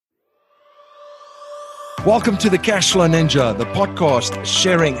Welcome to the Cashflow Ninja, the podcast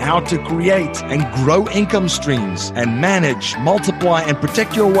sharing how to create and grow income streams and manage, multiply, and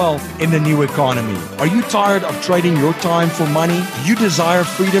protect your wealth in the new economy. Are you tired of trading your time for money? Do you desire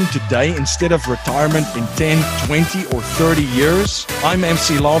freedom today instead of retirement in 10, 20, or 30 years? I'm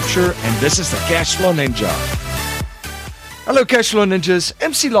MC Lobsher, and this is the Cashflow Ninja. Hello, Cashflow Ninjas.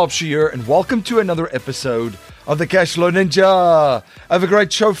 MC Lobsher here, and welcome to another episode of the Cashflow Ninja. I have a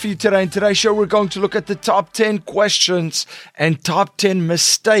great show for you today. In today's show, we're going to look at the top 10 questions and top 10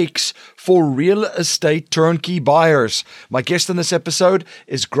 mistakes for real estate turnkey buyers. My guest in this episode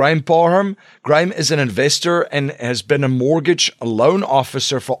is Graham Parham. Graham is an investor and has been a mortgage loan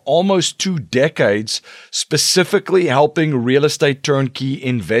officer for almost 2 decades, specifically helping real estate turnkey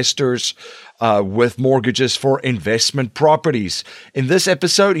investors with mortgages for investment properties. In this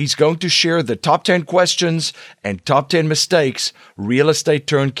episode, he's going to share the top 10 questions and top 10 mistakes real estate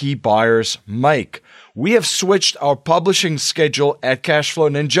turnkey buyers make. We have switched our publishing schedule at Cashflow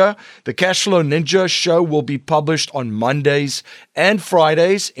Ninja. The Cashflow Ninja show will be published on Mondays and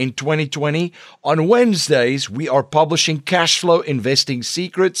Fridays in 2020. On Wednesdays, we are publishing Cashflow Investing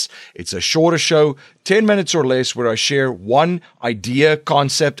Secrets. It's a shorter show, 10 minutes or less, where I share one idea,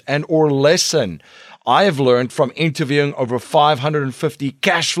 concept, and or lesson I have learned from interviewing over 550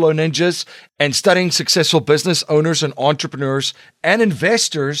 Cashflow Ninjas and studying successful business owners and entrepreneurs and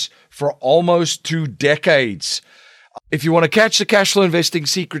investors for almost 2 decades. If you want to catch the Cashflow Investing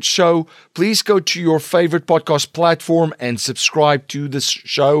Secrets show, please go to your favorite podcast platform and subscribe to this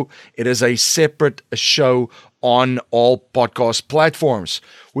show. It is a separate show on all podcast platforms.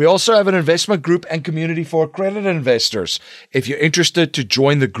 We also have an investment group and community for accredited investors. If you're interested to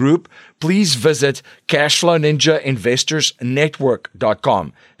join the group, please visit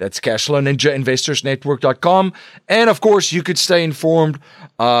CashflowNinjaInvestorsNetwork.com. That's CashflowNinjaInvestorsNetwork.com. And of course, you could stay informed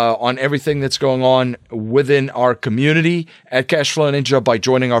on everything that's going on within our community at Cashflow Ninja by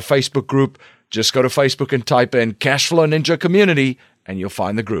joining our Facebook group. Just go to Facebook and type in Cashflow Ninja Community and you'll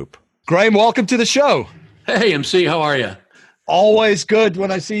find the group. Graham, welcome to the show. Hey, MC, how are you? Always good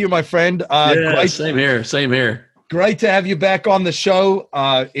when I see you, my friend. Great. Same here. Great to have you back on the show.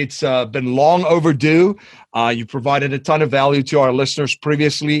 It's been long overdue. You provided a ton of value to our listeners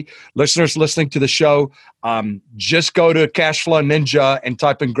previously. Listeners listening to the show, just go to Cashflow Ninja and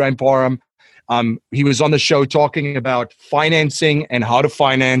type in Graham Parham. He was on the show talking about financing and how to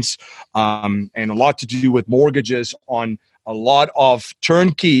finance, and a lot to do with mortgages on a lot of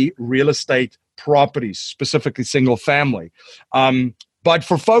turnkey real estate properties, specifically single family. But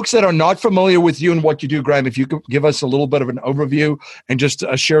for folks that are not familiar with you and what you do, Graham, if you could give us a little bit of an overview and just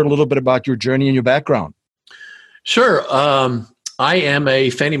share a little bit about your journey and your background. Sure. I am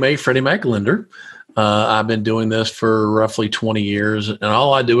a Fannie Mae, Freddie Mac lender. I've been doing this for roughly 20 years, and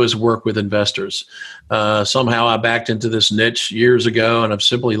all I do is work with investors. Somehow I backed into this niche years ago, and I've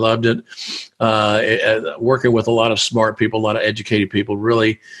simply loved it. Working with a lot of smart people, a lot of educated people,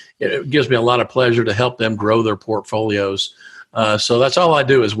 really, it gives me a lot of pleasure to help them grow their portfolios. So that's all I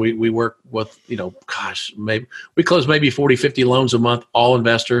do is we work with, maybe we close maybe 40, 50 loans a month, all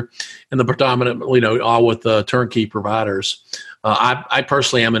investor, and the predominant, all with turnkey providers. I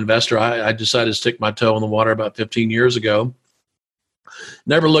personally am an investor. I decided to stick my toe in the water about 15 years ago.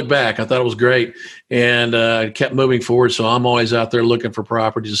 Never looked back. I thought it was great and kept moving forward. So I'm always out there looking for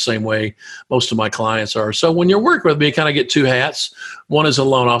properties the same way most of my clients are. So when you're working with me, I kind of get 2 hats. One is a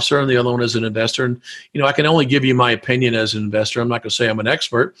loan officer and the other one is an investor. And, I can only give you my opinion as an investor. I'm not going to say I'm an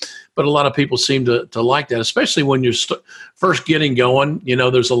expert, but a lot of people seem to like that, especially when you're first getting going.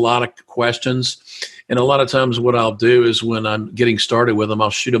 There's a lot of questions. And a lot of times what I'll do is when I'm getting started with them, I'll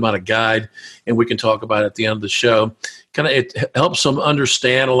shoot them out a guide and we can talk about it at the end of the show. It helps them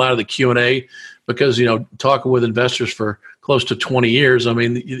understand a lot of the Q&A because, talking with investors for close to 20 years, I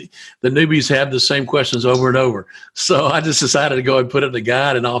mean, the newbies have the same questions over and over. So I just decided to go and put it in the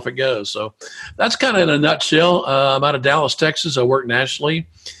guide and off it goes. So that's kind of in a nutshell. I'm out of Dallas, Texas. I work nationally.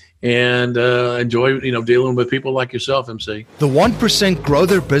 And enjoy, dealing with people like yourself, MC. The 1% grow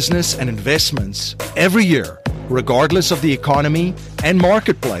their business and investments every year, regardless of the economy and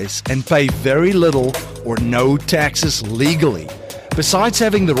marketplace, and pay very little or no taxes legally. Besides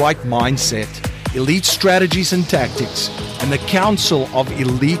having the right mindset, elite strategies and tactics, and the counsel of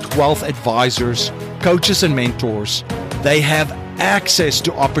elite wealth advisors, coaches, and mentors, they have access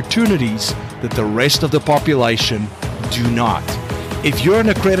to opportunities that the rest of the population do not. If you're an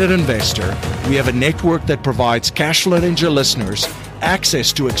accredited investor, we have a network that provides Cashflow Ninja listeners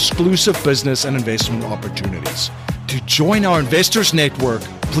access to exclusive business and investment opportunities. To join our investors network,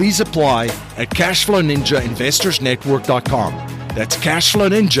 please apply at CashflowNinjaInvestorsNetwork.com. That's Cashflow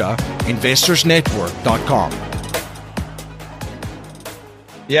Ninja, InvestorsNetwork.com.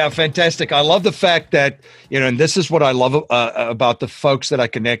 Yeah, fantastic. I love the fact that, and this is what I love about the folks that I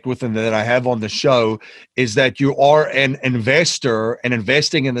connect with and that I have on the show, is that you are an investor and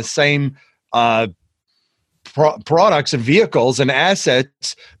investing in the same products and vehicles and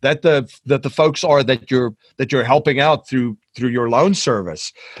assets that the folks are that you're helping out through your loan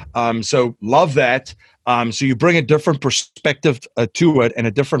service. So love that. So you bring a different perspective to it and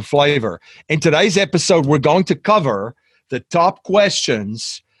a different flavor. In today's episode, we're going to cover the top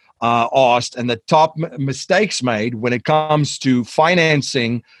questions asked and the top mistakes made when it comes to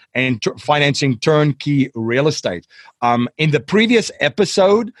financing and financing turnkey real estate. In the previous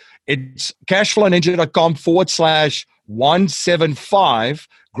episode, it's cashflowninja.com/175.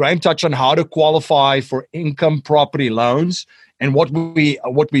 Graham touched on how to qualify for income property loans. And what we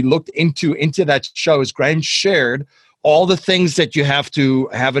looked into that show is Graham shared all the things that you have to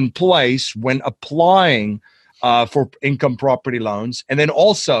have in place when applying for income property loans. And then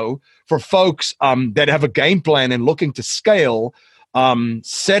also for folks that have a game plan and looking to scale,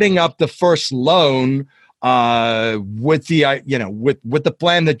 setting up the first loan with the with the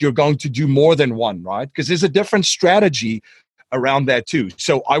plan that you're going to do more than one, right? Because there's a different strategy around that too.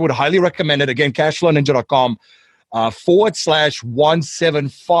 So I would highly recommend it. Again, cashflowninja.com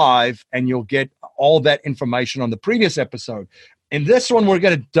 /175, and you'll get all that information on the previous episode. In this one, we're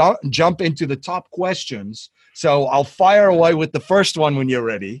going to jump into the top questions. So I'll fire away with the first one when you're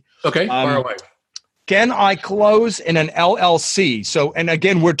ready. Okay, fire away. Can I close in an LLC? So, and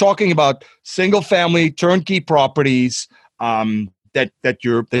again, we're talking about single-family turnkey properties that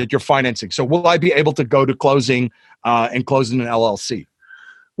you're financing. So, will I be able to go to closing and close in an LLC?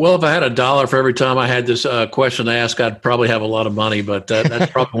 Well, if I had $1 for every time I had this question asked, I'd probably have a lot of money. But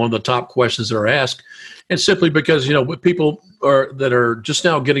that's probably one of the top questions that are asked, and simply because with people that are just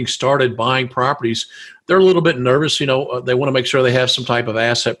now getting started buying properties, they're a little bit nervous. They want to make sure they have some type of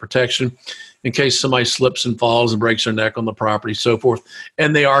asset protection in case somebody slips and falls and breaks their neck on the property, so forth.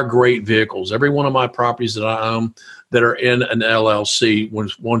 And they are great vehicles. Every one of my properties that I own that are in an LLC,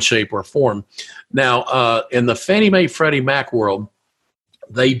 one shape or form. Now, in the Fannie Mae, Freddie Mac world,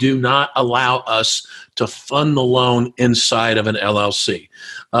 they do not allow us to fund the loan inside of an LLC.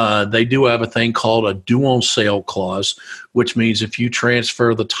 They do have a thing called a due on sale clause, which means if you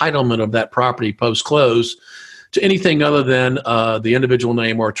transfer the titlement of that property post-close to anything other than the individual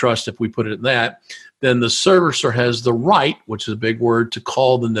name or trust, if we put it in that, then the servicer has the right, which is a big word, to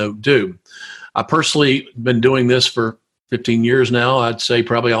call the note due. I personally been doing this for 15 years now. I'd say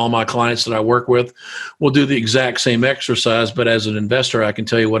probably all my clients that I work with will do the exact same exercise, but as an investor, I can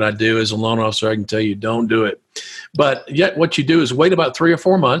tell you what I do. As a loan officer, I can tell you don't do it. But yet what you do is wait about 3 or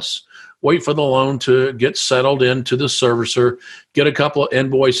 4 months, wait for the loan to get settled into the servicer, get a couple of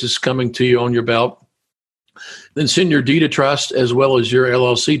invoices coming to you on your belt, then send your deed of trust as well as your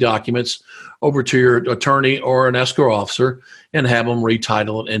LLC documents over to your attorney or an escrow officer and have them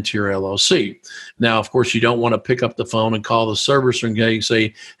retitle it into your LLC. Now, of course, you don't want to pick up the phone and call the servicer and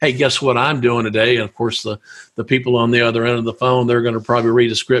say, hey, guess what I'm doing today? And of course, the people on the other end of the phone, they're going to probably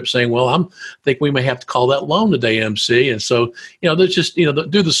read a script saying, well, I think we may have to call that loan today, MC. And so, there's just, do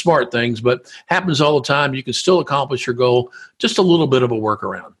the smart things, but happens all the time. You can still accomplish your goal, just a little bit of a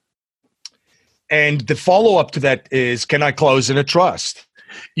workaround. And the follow-up to that is, can I close in a trust?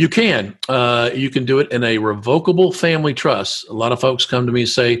 You can. You can do it in a revocable family trust. A lot of folks come to me and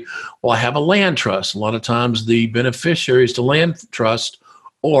say, well, I have a land trust. A lot of times the beneficiaries to land trust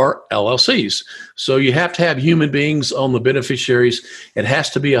or LLCs. So you have to have human beings on the beneficiaries. It has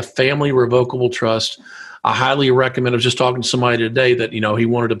to be a family revocable trust. I highly recommend. I was just talking to somebody today that, he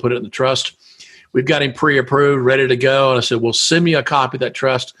wanted to put it in the trust. We've got him pre-approved, ready to go. And I said, well, send me a copy of that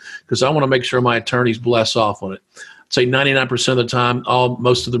trust because I want to make sure my attorneys bless off on it. I'd say 99% of the time,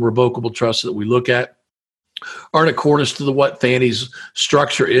 most of the revocable trusts that we look at are in accordance to what Fannie's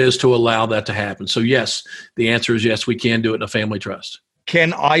structure is to allow that to happen. So yes, the answer is yes, we can do it in a family trust.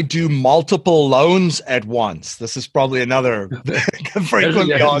 Can I do multiple loans at once? This is probably another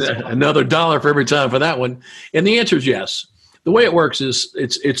frequently asked. Another $1 for every time for that one. And the answer is yes. The way it works is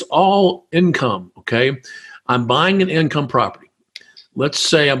it's all income, okay? I'm buying an income property. Let's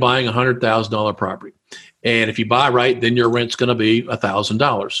say I'm buying a $100,000 property. And if you buy right, then your rent's going to be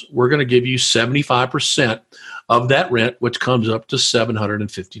 $1,000. We're going to give you 75% of that rent, which comes up to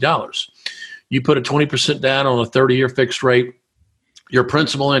 $750. You put a 20% down on a 30-year fixed rate. Your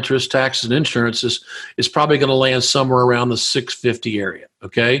principal, interest, taxes, and insurance is probably going to land somewhere around the $650 area,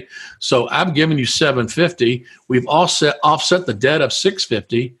 okay? So I've given you $750. We've offset the debt of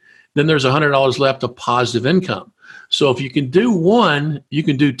 $650. Then there's $100 left of positive income. So if you can do one, you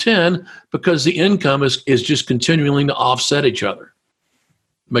can do 10 because the income is just continuing to offset each other.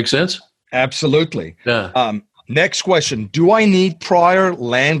 Make sense? Absolutely. Yeah. Next question. Do I need prior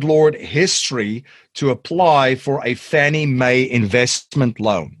landlord history to apply for a Fannie Mae investment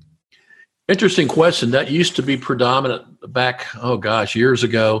loan? Interesting question. That used to be predominant back, years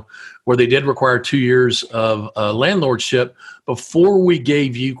ago, where they did require 2 years of landlordship before we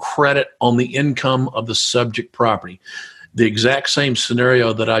gave you credit on the income of the subject property. The exact same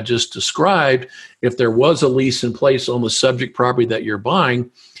scenario that I just described, if there was a lease in place on the subject property that you're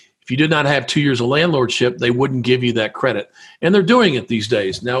buying, if you did not have 2 years of landlordship, they wouldn't give you that credit. And they're doing it these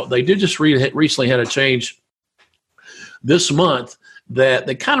days. Now, they did just recently had a change this month that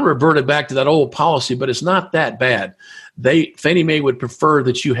they kind of reverted back to that old policy, but it's not that bad. Fannie Mae would prefer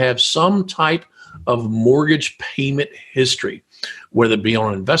that you have some type of mortgage payment history, whether it be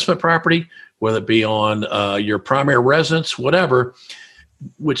on an investment property, whether it be on your primary residence, whatever,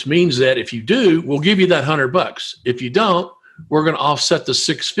 which means that if you do, we'll give you that $100. If you don't, we're going to offset the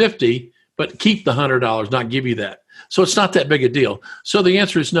 $650, but keep the $100, not give you that. So it's not that big a deal. So the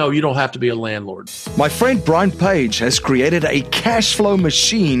answer is no, you don't have to be a landlord. My friend Brian Page has created a cash flow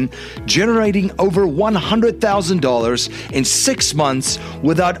machine generating over $100,000 in 6 months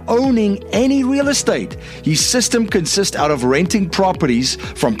without owning any real estate. His system consists out of renting properties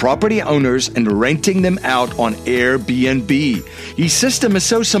from property owners and renting them out on Airbnb. His system is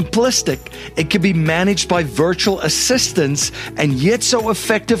so simplistic, it can be managed by virtual assistants and yet so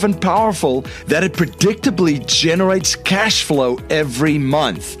effective and powerful that it predictably generates cash flow every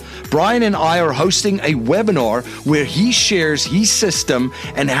month. Brian and I are hosting a webinar where he shares his system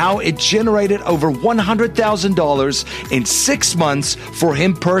and how it generated over $100,000 in 6 months for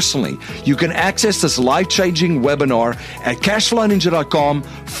him personally. You can access this life-changing webinar at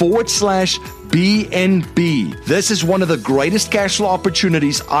cashflowninja.com/BNB. This is one of the greatest cash flow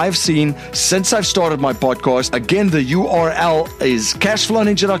opportunities I've seen since I've started my podcast. Again, the URL is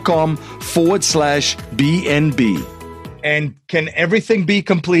cashflowninja.com/BNB. And can everything be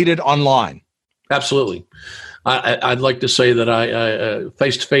completed online? Absolutely. I'd like to say that I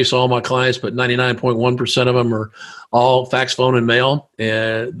face-to-face all my clients, but 99.1% of them are all fax, phone, and mail.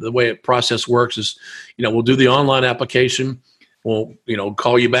 And the way the process works is, we'll do the online application. We'll,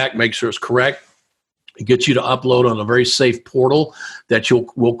 call you back, make sure it's correct, get you to upload on a very safe portal that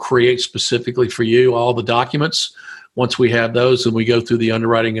we'll create specifically for you all the documents. Once we have those, then we go through the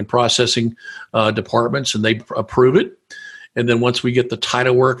underwriting and processing departments, and they approve it. And then once we get the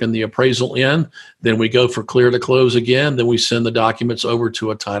title work and the appraisal in, then we go for clear to close again. Then we send the documents over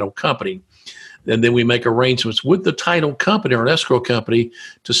to a title company. And then we make arrangements with the title company or an escrow company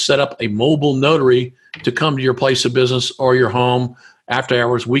to set up a mobile notary to come to your place of business or your home, after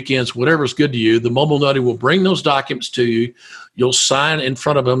hours, weekends, whatever's good to you. The mobile notary will bring those documents to you. You'll sign in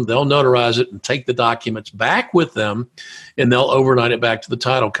front of them. They'll notarize it and take the documents back with them, and they'll overnight it back to the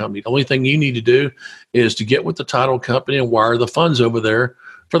title company. The only thing you need to do is to get with the title company and wire the funds over there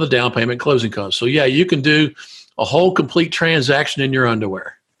for the down payment closing costs. So, yeah, you can do a whole complete transaction in your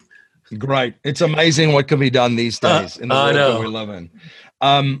underwear. Great. It's amazing what can be done these days in the world that we live in.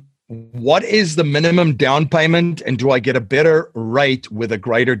 What is the minimum down payment, and do I get a better rate with a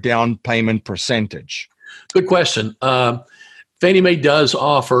greater down payment percentage? Good question. Fannie Mae does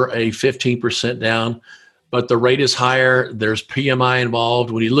offer a 15% down, but the rate is higher. There's PMI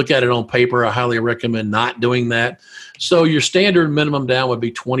involved. When you look at it on paper, I highly recommend not doing that. So your standard minimum down would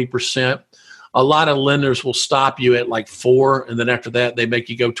be 20%. A lot of lenders will stop you at like 4, and then after that, they make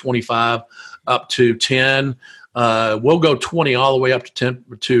you go 25 up to 10. We'll go 20 all the way up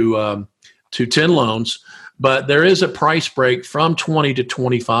to 10 loans, but there is a price break from 20 to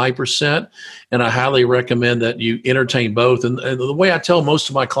 25%, and I highly recommend that you entertain both. And the way I tell most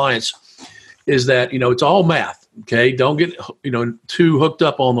of my clients is that it's all math. Okay, don't get too hooked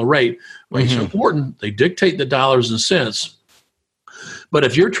up on the rate. Rates are important; they dictate the dollars and cents. But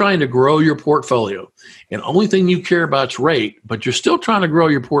if you're trying to grow your portfolio and only thing you care about is rate, but you're still trying to grow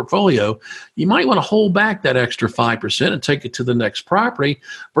your portfolio, you might want to hold back that extra 5% and take it to the next property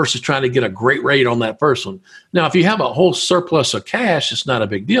versus trying to get a great rate on that first one. Now, if you have a whole surplus of cash, it's not a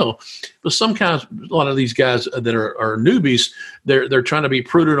big deal. But sometimes a lot of these guys that are newbies, they're trying to be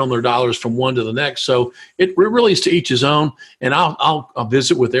prudent on their dollars from one to the next. So it really is to each his own. And I'll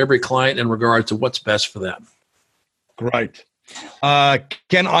visit with every client in regard to what's best for them. Great.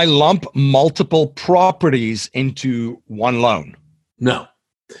 Can I lump multiple properties into one loan? No.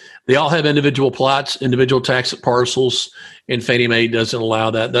 They all have individual plots, individual tax parcels, and Fannie Mae doesn't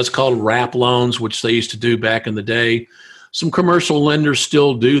allow that. That's called wrap loans, which they used to do back in the day. Some commercial lenders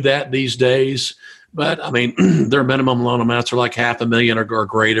still do that these days, But I mean, their minimum loan amounts are like $500,000 or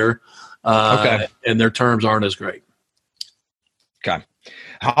greater, and their terms aren't as great. Okay.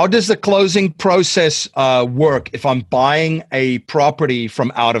 How does the closing process work if I'm buying a property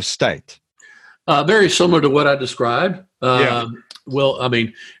from out of state? Very similar to what I described. Well, I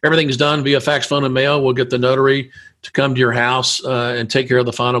mean, everything's done via fax, phone, and mail. We'll get the notary to come to your house and take care of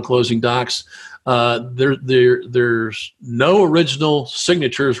the final closing docs. There's no original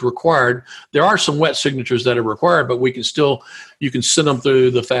signatures required. There are some wet signatures that are required, but you can send them through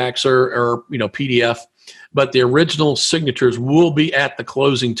the fax or PDF. But the original signatures will be at the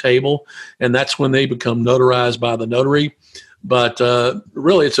closing table, and that's when they become notarized by the notary. But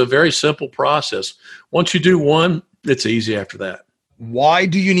really, it's a very simple process. Once you do one, it's easy after that. Why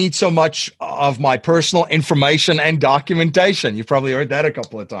do you need so much of my personal information and documentation? You've probably heard that a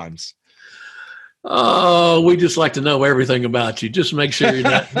couple of times. Oh, we just like to know everything about you. Just make sure you're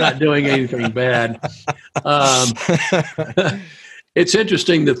not doing anything bad. It's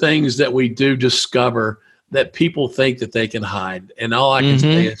interesting the things that we do discover that people think that they can hide. And all I can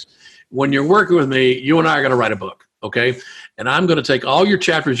say is, when you're working with me, you and I are going to write a book, okay? And I'm going to take all your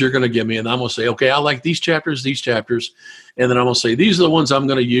chapters you're going to give me, and I'm going to say, okay, I like these chapters, and then I'm going to say, these are the ones I'm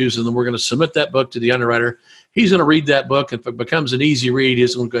going to use, and then we're going to submit that book to the underwriter. He's going to read that book. If it becomes an easy read,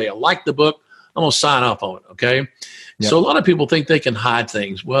 he's going to go, I like the book. I'm going to sign off on it, okay? Yep. So a lot of people think they can hide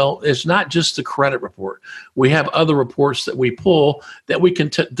things. Well, it's not just the credit report. We have other reports that we pull that we can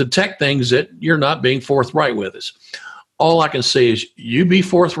detect things that you're not being forthright with us. All I can say is you be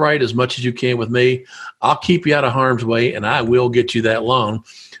forthright as much as you can with me. I'll keep you out of harm's way, and I will get you that loan.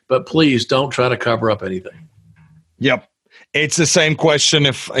 But please don't try to cover up anything. Yep. It's the same question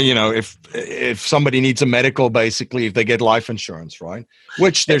if somebody needs a medical, basically, if they get life insurance, right?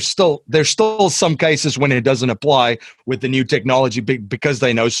 Which there's still some cases when it doesn't apply with the new technology because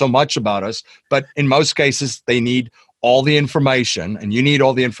they know so much about us. But in most cases, they need all the information, and you need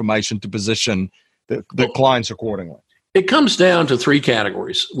all the information to position the clients accordingly. It comes down to three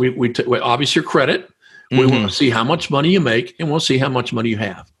categories. We obviously your credit. We want to see how much money you make, and we'll see how much money you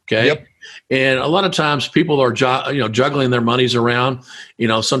have. Okay. Yep. And a lot of times people are juggling their monies around.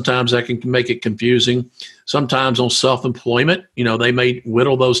 Sometimes that can make it confusing. Sometimes on self-employment, they may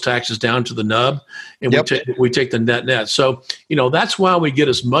whittle those taxes down to the nub, and we take the net. So that's why we get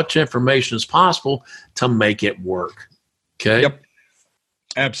as much information as possible to make it work. Okay. Yep.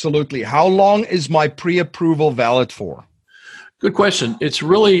 Absolutely. How long is my pre-approval valid for? Good question. It's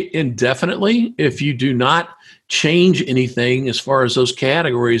really indefinitely if you do not change anything as far as those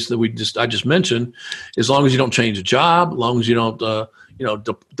categories that I just mentioned. As long as you don't change a job, as long as you don't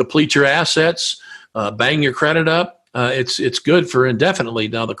deplete your assets, bang your credit up, it's good for indefinitely.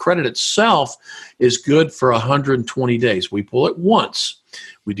 Now the credit itself is good for 120 days. We pull it once.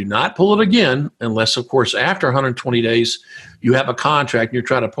 We do not pull it again unless, of course, after 120 days you have a contract and you're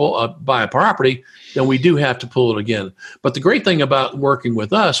trying to buy a property, then we do have to pull it again. But the great thing about working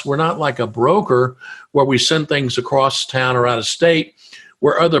with us, we're not like a broker where we send things across town or out of state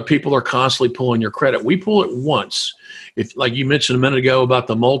where other people are constantly pulling your credit. We pull it once. If, like you mentioned a minute ago about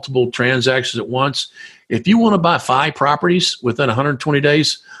the multiple transactions at once, if you want to buy 5 properties within 120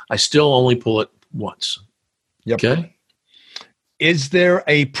 days, I still only pull it once. Yep. Okay. Is there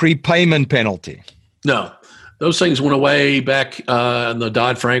a prepayment penalty? No. Those things went away back in the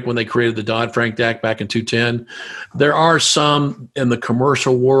Dodd-Frank when they created the Dodd-Frank Act back in 2010. There are some in the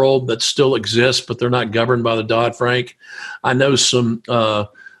commercial world that still exist, but they're not governed by the Dodd-Frank. I know some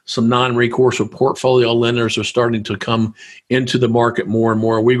non-recourse or portfolio lenders are starting to come into the market more and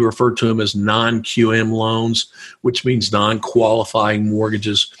more. We refer to them as non-QM loans, which means non-qualifying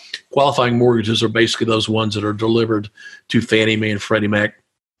mortgages. Qualifying mortgages are basically those ones that are delivered to Fannie Mae and Freddie Mac.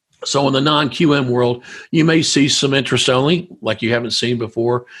 So in the non-QM world, you may see some interest only, like you haven't seen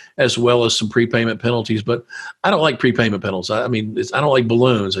before, as well as some prepayment penalties. But I don't like prepayment penalties. I don't like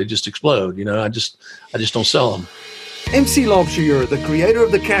balloons. They just explode. I just don't sell them. MC Lampshire, the creator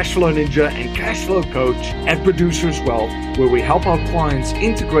of the Cash Flow Ninja and Cash Flow Coach at Producers Wealth, where we help our clients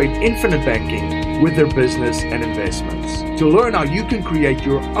integrate infinite banking with their business and investments. To learn how you can create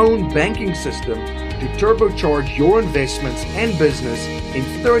your own banking system to turbocharge your investments and business in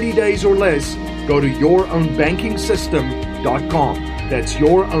 30 days or less, go to yourownbankingsystem.com. That's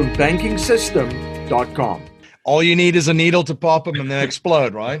yourownbankingsystem.com. All you need is a needle to pop them and then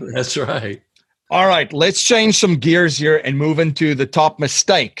explode, right? That's right. All right, let's change some gears here and move into the top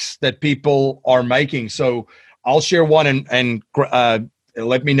mistakes that people are making. So I'll share one and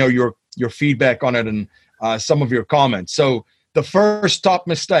let me know your feedback on it and some of your comments. So The first top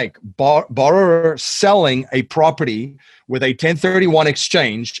mistake, borrower selling a property with a 1031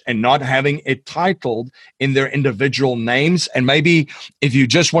 exchange and not having it titled in their individual names. And maybe if you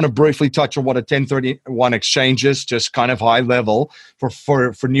just want to briefly touch on what a 1031 exchange is, just kind of high level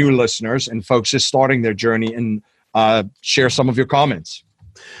for new listeners and folks just starting their journey, and share some of your comments.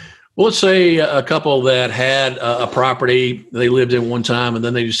 Well, let's say a couple that had a property they lived in one time, and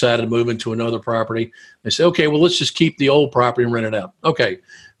then they decided to move into another property. They say, okay, well, let's just keep the old property and rent it out. Okay.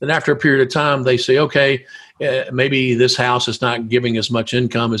 Then after a period of time, they say, okay, maybe this house is not giving as much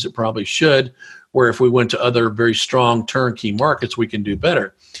income as it probably should, where if we went to other very strong turnkey markets, we can do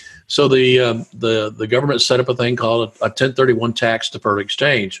better. So the government set up a thing called a 1031 tax deferred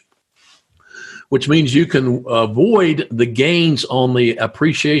exchange, which means you can avoid the gains on the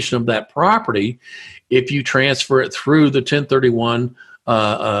appreciation of that property if you transfer it through the 1031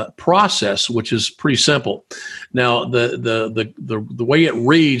 process, which is pretty simple. Now, the way it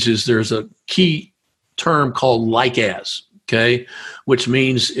reads is there's a key term called like as, okay, which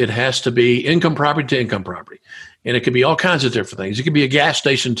means it has to be income property to income property. And it could be all kinds of different things. It could be a gas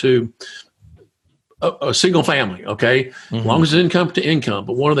station to a single family, okay, as long as it's income to income.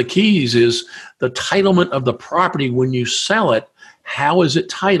 But one of the keys is the titlement of the property when you sell it. How is it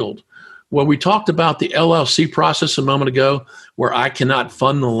titled? Well, we talked about the LLC process a moment ago, where I cannot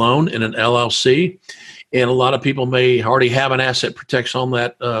fund the loan in an LLC. And a lot of people may already have an asset protection on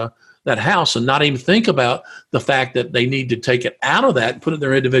that house and not even think about the fact that they need to take it out of that and put it in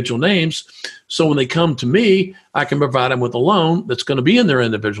their individual names. So when they come to me, I can provide them with a loan that's going to be in their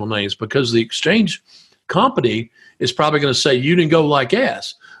individual names, because the exchange company is probably going to say, you didn't go like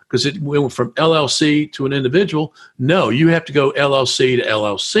as, because it went from LLC to an individual. No, you have to go LLC to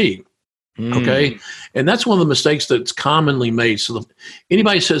LLC. Okay. And that's one of the mistakes that's commonly made. So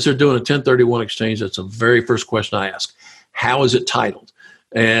anybody says they're doing a 1031 exchange, that's the very first question I ask. How is it titled?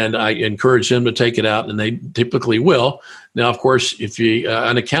 And I encourage them to take it out, and they typically will. Now, of course, if you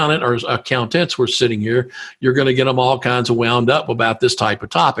an accountant or accountants were sitting here, you're going to get them all kinds of wound up about this type of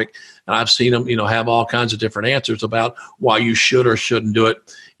topic. And I've seen them, have all kinds of different answers about why you should or shouldn't do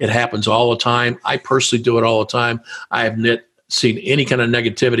it. It happens all the time. I personally do it all the time. I have not seen any kind of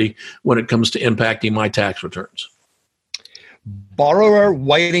negativity when it comes to impacting my tax returns. Borrower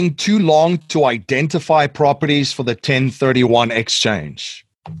waiting too long to identify properties for the 1031 exchange.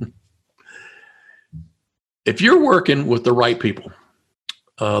 If you're working with the right people,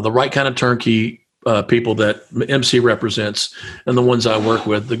 the right kind of turnkey people that MC represents and the ones I work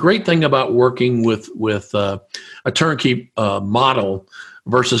with, the great thing about working with a turnkey model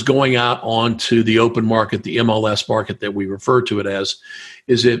versus going out onto the open market, the MLS market that we refer to it as,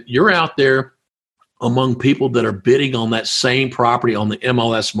 is if you're out there among people that are bidding on that same property on the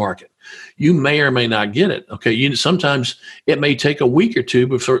MLS market, you may or may not get it. Okay, sometimes it may take a week or two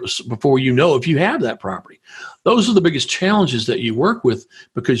before you know if you have that property. Those are the biggest challenges that you work with,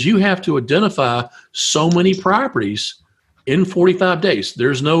 because you have to identify so many properties in 45 days.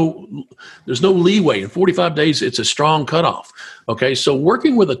 There's no leeway. In 45 days, it's a strong cutoff. Okay, so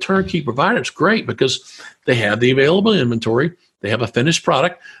working with a turnkey provider is great because they have the available inventory. They have a finished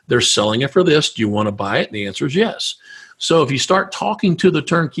product. They're selling it for this. Do you want to buy it? And the answer is yes. So if you start talking to the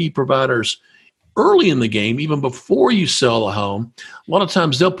turnkey providers early in the game, even before you sell a home, a lot of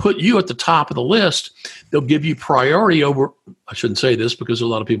times they'll put you at the top of the list. They'll give you priority over, I shouldn't say this because a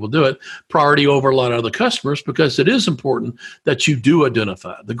lot of people do it, priority over a lot of other customers, because it is important that you do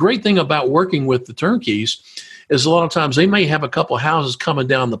identify. The great thing about working with the turnkeys is a lot of times they may have a couple of houses coming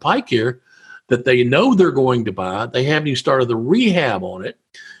down the pike here that they know they're going to buy. They haven't even started the rehab on it.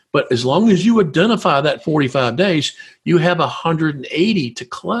 But as long as you identify that 45 days, you have 180 to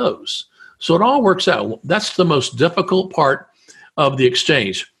close. So it all works out. That's the most difficult part of the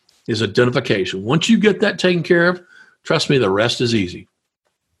exchange, is identification. Once you get that taken care of, trust me, the rest is easy.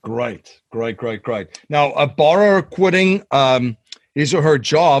 Great. Now, a borrower quitting his or her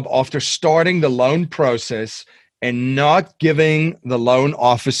job after starting the loan process and not giving the loan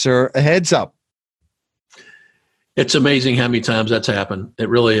officer a heads up. It's amazing how many times that's happened. It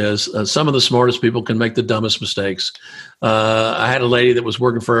really is. Some of the smartest people can make the dumbest mistakes. I had a lady that was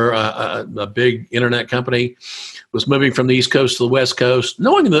working for a big internet company, was moving from the East Coast to the West Coast,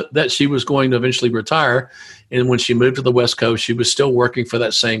 knowing that she was going to eventually retire. And when she moved to the West Coast, she was still working for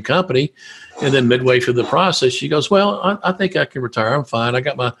that same company. And then midway through the process, she goes, well, I think I can retire. I'm fine. I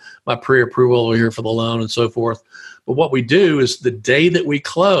got my pre-approval over here for the loan and so forth. But what we do is the day that we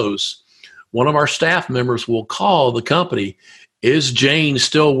close, one of our staff members will call the company. Is Jane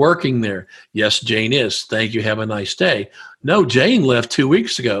still working there? Yes, Jane is. Thank you. Have a nice day. No, Jane left 2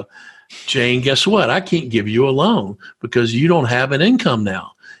 weeks ago. Jane, guess what? I can't give you a loan because you don't have an income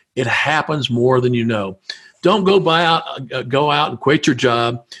now. It happens more than you know. Don't go out and quit your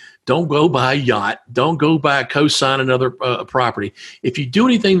job. Don't go buy a yacht. Don't go co-sign another property. If you do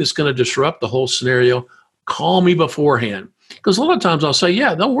anything that's going to disrupt the whole scenario, call me beforehand. Because a lot of times I'll say,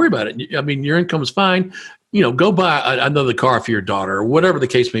 yeah, don't worry about it. I mean, your income is fine. Go buy another car for your daughter or whatever the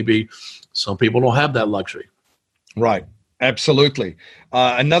case may be. Some people don't have that luxury. Right. Absolutely.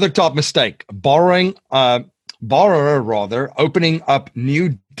 Another top mistake, borrower opening up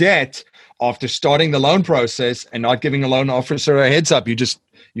new debt after starting the loan process and not giving a loan officer a heads up. You just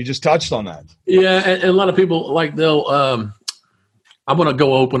touched on that. Yeah, and a lot of people I'm going to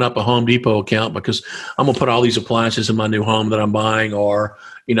go open up a Home Depot account because I'm going to put all these appliances in my new home that I'm buying, or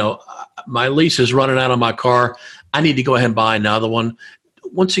my lease is running out on my car. I need to go ahead and buy another one.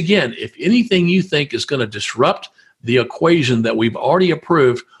 Once again, if anything you think is going to disrupt the equation that we've already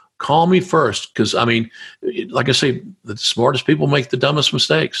approved, call me first. Because, like I say, the smartest people make the dumbest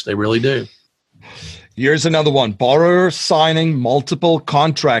mistakes. They really do. Here's another one. Borrower signing multiple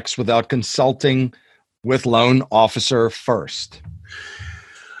contracts without consulting with loan officer first.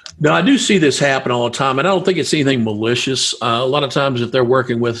 Now, I do see this happen all the time, and I don't think it's anything malicious. A lot of times if they're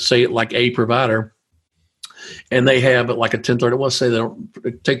working with, say, like a provider, and they have like a 1030, let's say they don't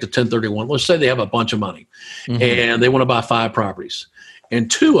take the 1031. Let's say they have a bunch of money, and they want to buy 5 properties. And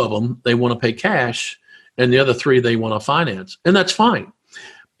 2 of them, they want to pay cash, and the other 3, they want to finance. And that's fine.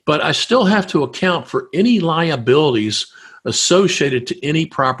 But I still have to account for any liabilities associated to any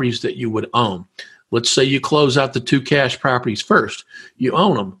properties that you would own. Let's say you close out the 2 cash properties first. You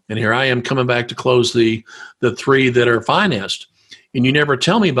own them. And here I am coming back to close the 3 that are financed. And you never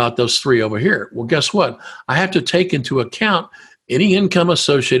tell me about those 3 over here. Well, guess what? I have to take into account any income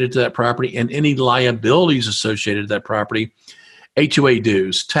associated to that property and any liabilities associated to that property, HOA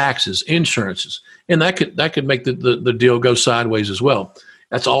dues, taxes, insurances. And that could make the deal go sideways as well.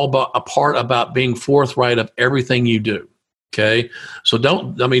 That's all about being forthright of everything you do. Okay? So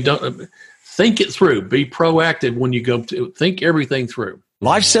don't think it through. Be proactive when you go to think everything through.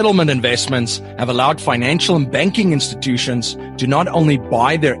 Life settlement investments have allowed financial and banking institutions to not only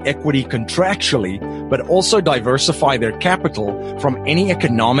buy their equity contractually, but also diversify their capital from any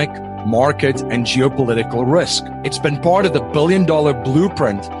economic, market, and geopolitical risk. It's been part of the billion-dollar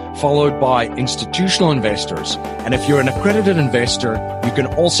blueprint followed by institutional investors. And if you're an accredited investor, you can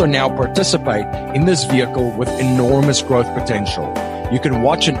also now participate in this vehicle with enormous growth potential. You can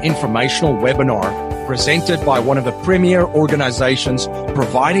watch an informational webinar presented by one of the premier organizations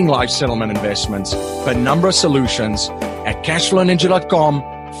providing life settlement investments, Penumbra Solutions, at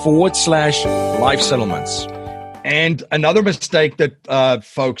cashflowninja.com/life settlements. And another mistake that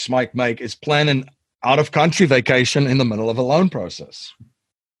folks might make is plan an out-of-country vacation in the middle of a loan process.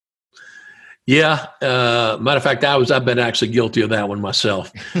 Yeah. Matter of fact, I've been actually guilty of that one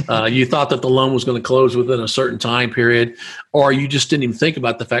myself. You thought that the loan was going to close within a certain time period, or you just didn't even think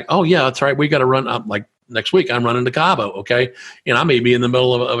about the fact, oh, yeah, that's right. We got to run up like next week. I'm running to Cabo. Okay. And I may be in the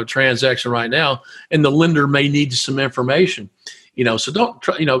middle of a transaction right now, and the lender may need some information, so don't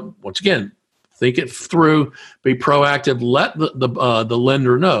try, once again, think it through, be proactive, let the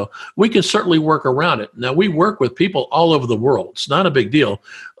lender know. We can certainly work around it. Now, we work with people all over the world. It's not a big deal.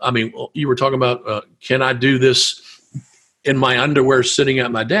 You were talking about, can I do this in my underwear sitting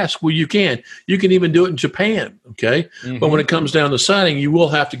at my desk? Well, you can. You can even do it in Japan, okay? Mm-hmm. But when it comes down to signing, you will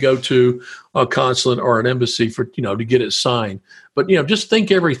have to go to a consulate or an embassy to get it signed. But, just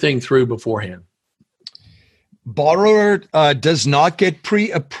think everything through beforehand. Borrower does not get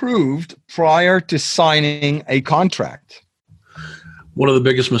pre-approved prior to signing a contract. One of the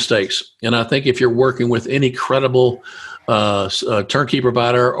biggest mistakes. And I think if you're working with any credible turnkey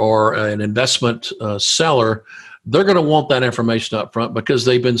provider or an investment seller, they're going to want that information up front because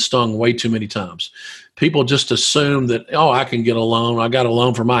they've been stung way too many times. People just assume that, I can get a loan. I got a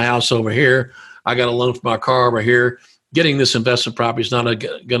loan for my house over here. I got a loan for my car over here. Getting this investment property is not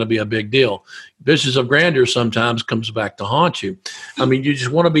going to be a big deal. Visions of grandeur sometimes comes back to haunt you. You just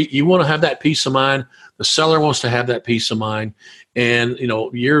want to have that peace of mind. The seller wants to have that peace of mind. And,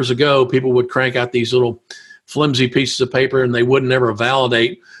 years ago, people would crank out these little flimsy pieces of paper and they wouldn't ever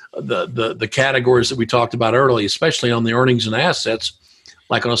validate the categories that we talked about earlier, especially on the earnings and assets,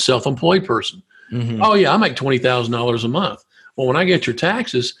 like on a self-employed person. Mm-hmm. Oh, yeah, I make $20,000 a month. Well, when I get your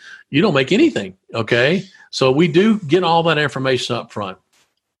taxes, you don't make anything, okay? So we do get all that information up front.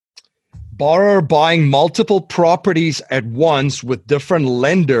 Borrower buying multiple properties at once with different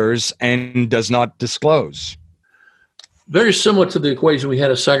lenders and does not disclose. Very similar to the equation we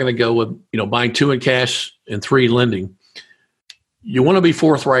had a second ago with, buying 2 in cash and 3 lending. you want to be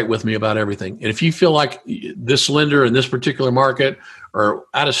forthright with me about everything. And if you feel like this lender in this particular market or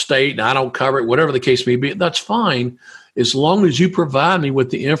out of state and I don't cover it, whatever the case may be, that's fine, as long as you provide me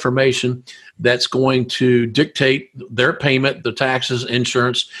with the information that's going to dictate their payment, the taxes,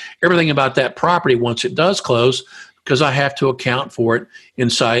 insurance, everything about that property once it does close, because I have to account for it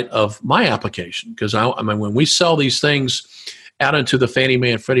inside of my application. Because I mean, when we sell these things out into the Fannie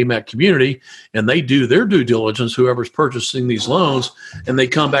Mae and Freddie Mac community, and they do their due diligence, whoever's purchasing these loans, and they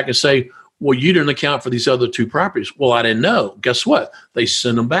come back and say, well, you didn't account for these other two properties. Well, I didn't know. Guess what? They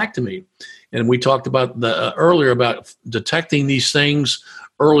send them back to me. And we talked about earlier about detecting these things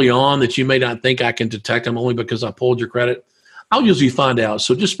early on that you may not think I can detect them only because I pulled your credit. I'll usually find out.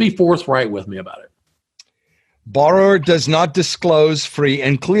 So just be forthright with me about it. Borrower does not disclose free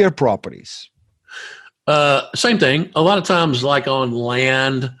and clear properties. Same thing. A lot of times, like on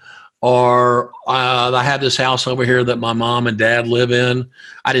land, or I have this house over here that my mom and dad live in.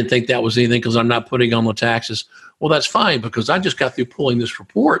 I didn't think that was anything because I'm not putting on the taxes. Well, that's fine because I just got through pulling this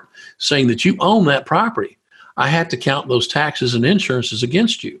report saying that you own that property. I had to count those taxes and insurances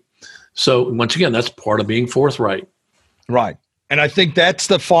against you. So once again, that's part of being forthright. Right. And I think that's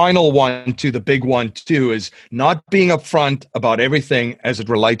the final one too, the big one too, is not being upfront about everything as it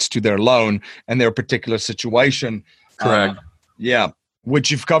relates to their loan and their particular situation. Correct. Yeah,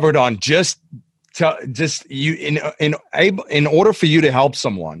 which you've covered on. In order for you to help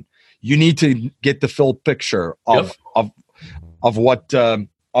someone, you need to get the full picture of what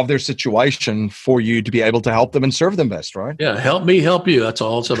of their situation for you to be able to help them and serve them best, right? Yeah, help me, help you. That's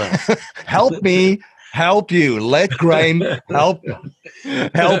all it's about. Help me. Help you. Let Graham help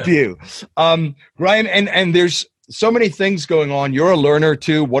you. Graham, and there's so many things going on. You're a learner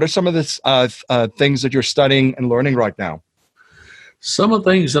too. What are some of the things that you're studying and learning right now? Some of the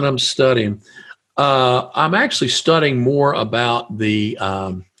things that I'm studying, I'm actually studying more about the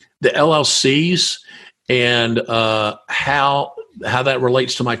LLCs and how that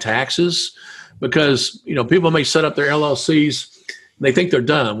relates to my taxes, because people may set up their LLCs. They think they're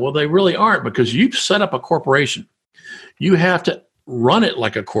done. Well, they really aren't, because you've set up a corporation. You have to run it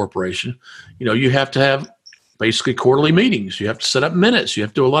like a corporation. You have to have basically quarterly meetings. You have to set up minutes. You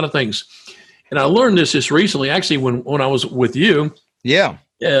have to do a lot of things. And I learned this just recently, actually, when I was with you. Yeah.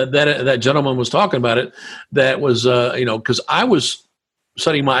 That gentleman was talking about it. That was, because I was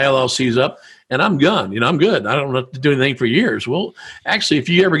setting my LLCs up, and I'm done. I'm good. I don't have to do anything for years. Well, actually, if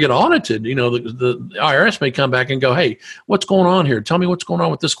you ever get audited, the IRS may come back and go, hey, what's going on here? Tell me what's going on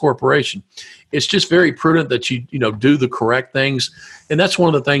with this corporation. It's just very prudent that you do the correct things. And that's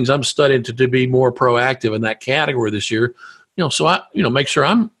one of the things I'm studying to be more proactive in that category this year. So I, make sure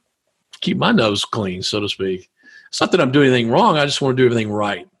I'm keep my nose clean, so to speak. It's not that I'm doing anything wrong. I just want to do everything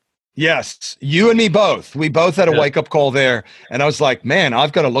right. Yes, you and me both. We both had a wake-up call there, and I was like, man,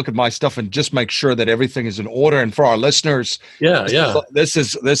 I've got to look at my stuff and just make sure that everything is in order. And for our listeners, this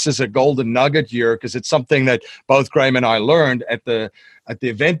is a golden nugget here, because it's something that both Graham and I learned at the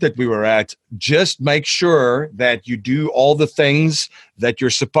event that we were at. Just make sure that you do all the things that you're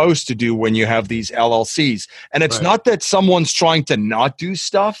supposed to do when you have these LLCs. And it's not that someone's trying to not do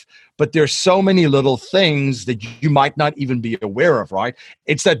stuff, but there's so many little things that you might not even be aware of, right?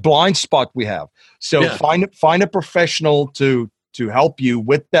 It's that blind spot we have. So find a professional to help you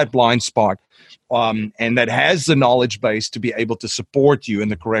with that blind spot, and that has the knowledge base to be able to support you in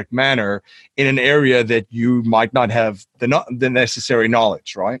the correct manner in an area that you might not have the necessary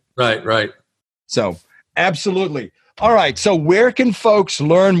knowledge, right? Right. So absolutely. All right. So where can folks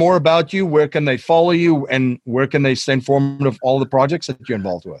learn more about you? Where can they follow you? And where can they stay informed of all the projects that you're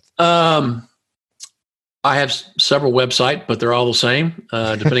involved with? I have several websites, but they're all the same,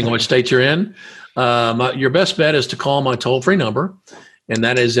 depending on which state you're in. Your best bet is to call my toll-free number, and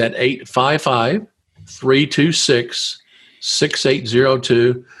that is at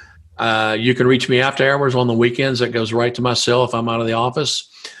 855-326-6802. You can reach me after hours on the weekends. That goes right to my cell if I'm out of the office.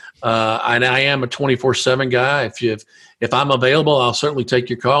 And I am a 24/7 guy. If I'm available, I'll certainly take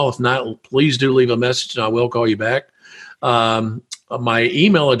your call. If not, please do leave a message and I will call you back. My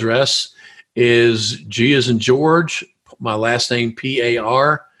email address is G as in George, my last name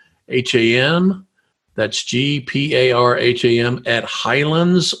Parham. That's GPARHAM at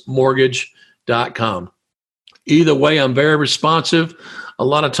highlandsmortgage.com. Either way, I'm very responsive. A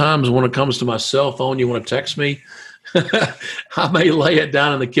lot of times when it comes to my cell phone, you want to text me, I may lay it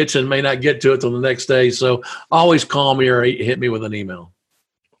down in the kitchen, may not get to it till the next day. So always call me or hit me with an email.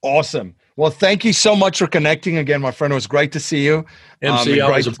 Awesome. Well, thank you so much for connecting again, my friend. It was great to see you. MC,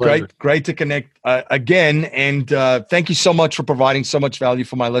 always a pleasure. Great to connect again. And thank you so much for providing so much value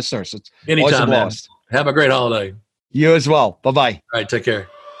for my listeners. It's anytime, man. Have a great holiday. You as well. Bye-bye. All right, take care.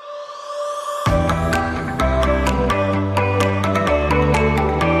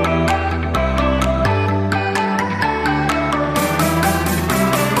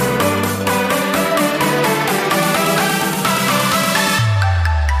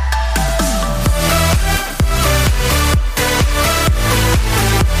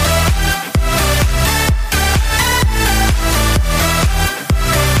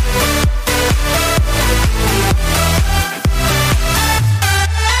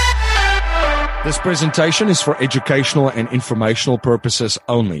 This presentation is for educational and informational purposes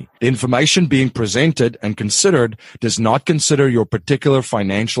only. The information being presented and considered does not consider your particular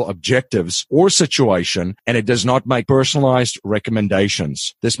financial objectives or situation, and it does not make personalized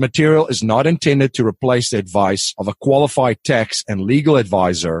recommendations. This material is not intended to replace the advice of a qualified tax and legal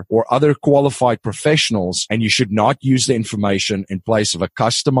advisor or other qualified professionals, and you should not use the information in place of a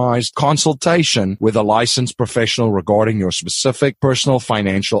customized consultation with a licensed professional regarding your specific personal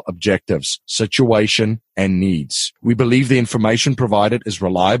financial objectives, situation, and needs. We believe the information provided is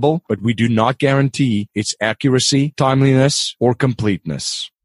reliable, but we do not guarantee its accuracy, timeliness, or completeness.